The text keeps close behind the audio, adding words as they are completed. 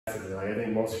Like, I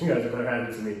think most of you guys have had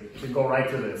it to me. We can go right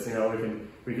to this, you know,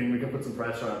 we can put some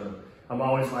pressure on them. I'm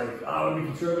always like, oh, be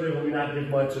conservative, let me not give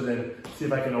much, and then see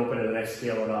if I can open it and I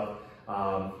scale it up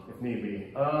if need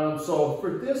be. So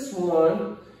for this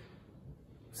one,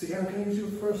 see, Aaron, can I use you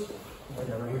first? I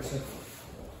got right here, sir.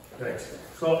 Thanks.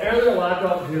 So Aaron's gonna lock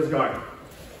up his guard.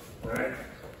 All right.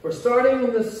 We're starting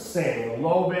with the same, a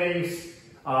low base,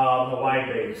 a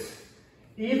wide base.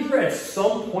 Either at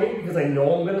some point, because I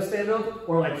know I'm gonna stand up,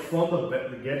 or like from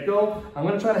the get-go, I'm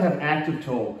gonna try to have active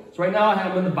toe. So right now I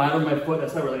have them in the bottom of my foot,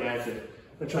 that's not really active.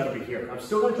 I'm gonna try to be here. I'm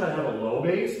still gonna try to have a low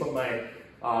base, but I'm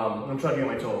gonna try to get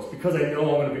my toes, because I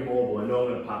know I'm gonna be mobile, I know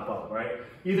I'm gonna pop up, right?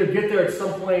 Either get there at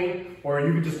some point, or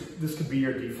you could just, this could be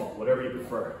your default, whatever you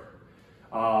prefer.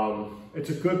 It's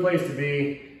a good place to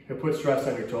be. You put stress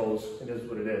on your toes, it is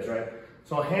what it is, right?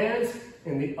 So hands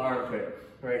in the armpit.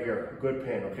 Right here, a good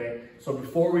pin, okay? So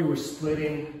before we were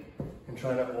splitting and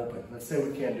trying to open, let's say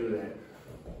we can't do that.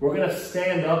 We're gonna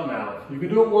stand up now. You can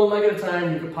do it one leg at a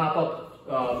time, you can pop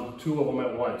up 2 of them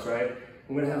at once, right?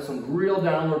 I'm gonna have some real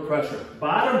downward pressure.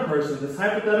 Bottom person, this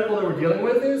hypothetical that we're dealing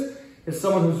with is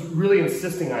someone who's really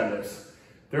insisting on this.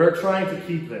 They're trying to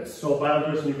keep this. So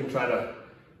bottom person, you can try to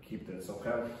keep this,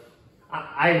 okay?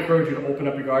 I encourage you to open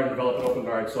up your guard and develop an open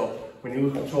guard, so when you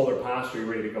lose control of their posture, you're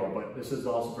ready to go, but this is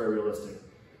also very realistic.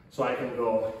 So I can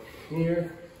go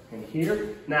here and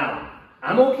here. Now,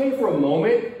 I'm okay for a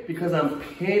moment because I'm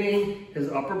pinning his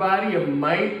upper body. It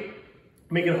might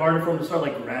make it harder for him to start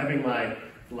like grabbing my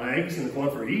legs and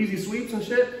going for easy sweeps and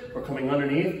shit, or coming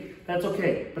underneath. That's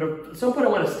okay. But at some point I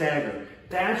want to stagger.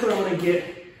 That's what I want to get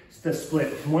the split.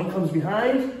 One comes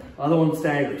behind, other one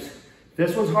staggers.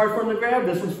 This one's hard for him to grab,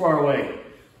 this one's far away.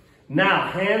 Now,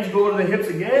 hands go to the hips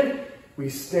again. We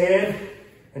stand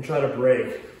and try to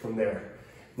break from there.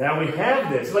 Now we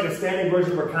have this, it's like a standing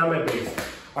version of our combat base.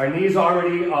 Our knees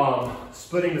already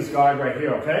splitting this guard right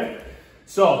here, okay?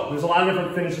 So there's a lot of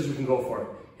different finishes we can go for.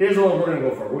 Here's the one we're gonna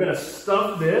go for. We're gonna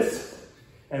stuff this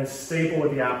and staple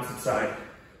with the opposite side.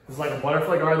 This is like a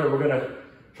butterfly guard that we're gonna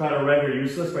try to render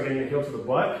useless by getting the heel to the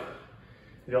butt.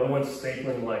 The other one's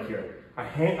stapling like here.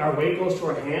 Our weight goes to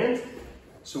our hand,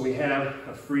 so we have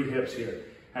a free hips here.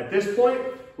 At this point,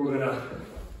 we're gonna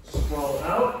sprawl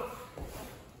out.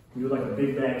 Do like a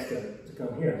big back step to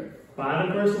come here.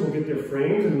 Bottom person will get their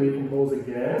frames and recompose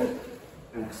again.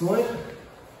 Excellent.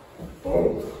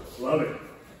 Oh, love it.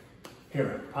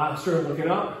 Here, posture, looking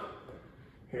up.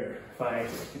 Here, if I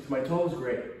get to my toes,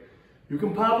 great. You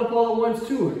can pop up all at once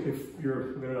too, if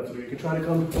you're good enough to do it. You can try to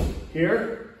come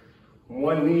here.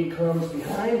 One knee comes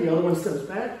behind, the other one steps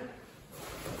back.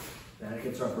 That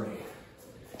gets our break.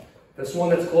 This one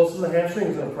that's closest to the hamstring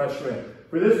is gonna pressure in.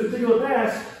 For this particular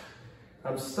pass,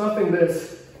 I'm stuffing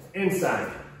this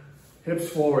inside, hips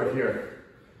forward here.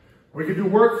 We could do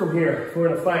work from here if we're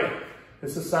gonna fight.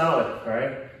 This is solid, all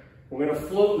right? We're gonna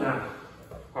float now.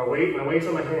 My weight's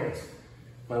on my hands.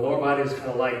 My lower body is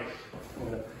kind of light. I'm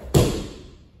gonna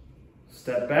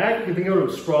step back. You can go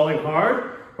to sprawling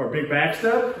hard or big back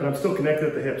step, but I'm still connected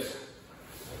at the hips.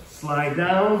 Slide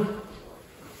down,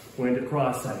 go into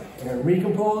cross side. And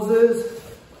recomposes.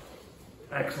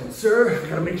 Excellent, sir. I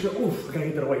gotta make sure, oof, I gotta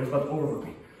get that away. He's about to overwork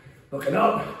me. Looking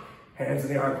up, hands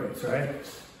in the armpits, right?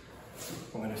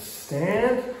 I'm gonna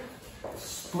stand,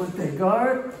 split the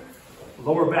guard.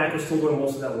 Lower back is still doing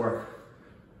most of that work.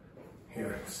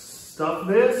 Here, stuff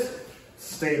this,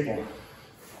 staple.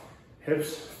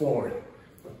 Hips forward.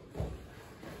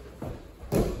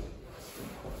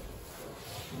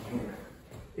 Here.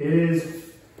 It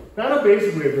is not a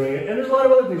basic way of doing it, and there's a lot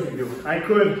of other things we do. I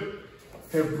could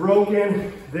have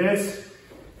broken this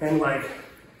and like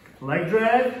leg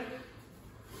drag.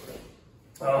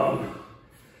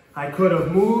 I could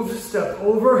have moved, step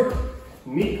over,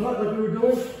 knee cut like we were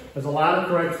doing. There's a lot of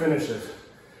correct finishes.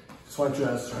 Just want you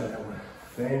guys to try that one.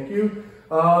 Thank you.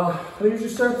 Can I use your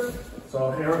start?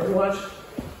 So Aaron, can you watch?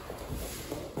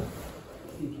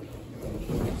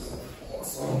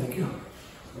 Awesome, thank you.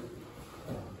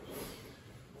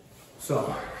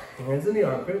 So, hands in the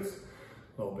armpits,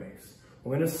 low base.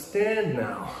 We're gonna stand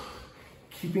now,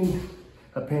 keeping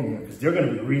a pin here, because they're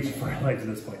gonna be reaching for our legs at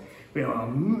this point. We have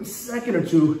a second or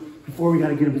two before we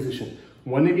gotta get in position.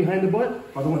 One knee behind the butt,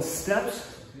 other one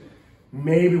steps.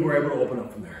 Maybe we're able to open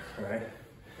up from there, all right?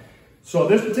 So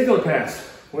this particular pass,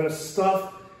 we're gonna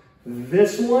stuff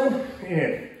this one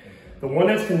in. The one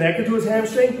that's connected to his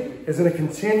hamstring is gonna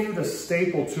continue to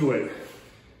staple to it.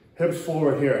 Hips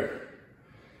forward here.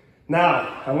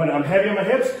 Now, I'm heavy on my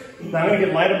hips. Now I'm gonna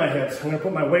get light on my hips. I'm gonna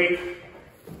put my weight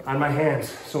on my hands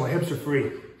so my hips are free.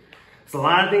 There's a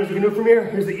lot of things we can do from here.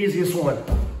 Here's the easiest one.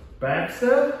 Back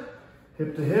step,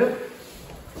 hip to hip,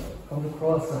 on the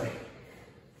cross side.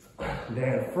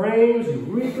 Down frames, you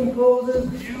recompose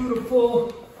it,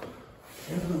 beautiful.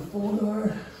 Into the full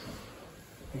guard.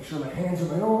 Make sure my hands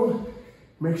are my own.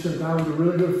 Make sure the guy with a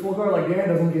really good full guard like Dan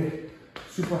doesn't get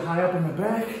super high up in my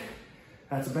back.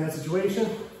 That's a bad situation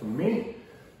for me.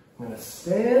 I'm gonna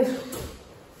stand,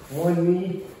 one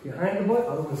knee behind the butt,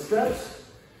 other one steps.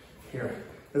 Here,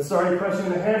 this is already pressing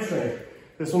the hamstring.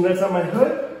 This one that's on my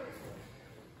hood,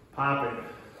 pop it,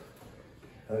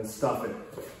 and then stuff it.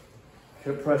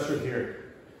 Hip pressure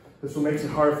here. This one makes it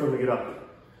hard for them to get up.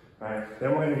 All right,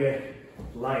 then we're gonna get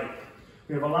light.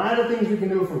 We have a lot of things we can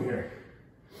do from here.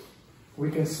 We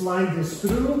can slide this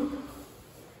through.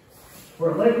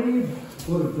 For a leg weave,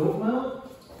 go to dope mount.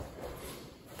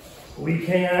 We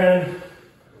can,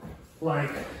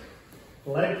 like,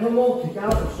 leg pummel, kick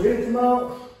out and straight into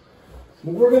mount.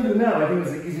 What we're gonna do now, I think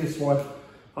is the easiest one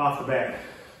off the bat.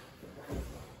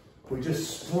 We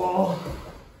just sprawl.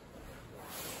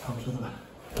 Comes with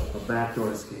a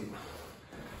backdoor escape.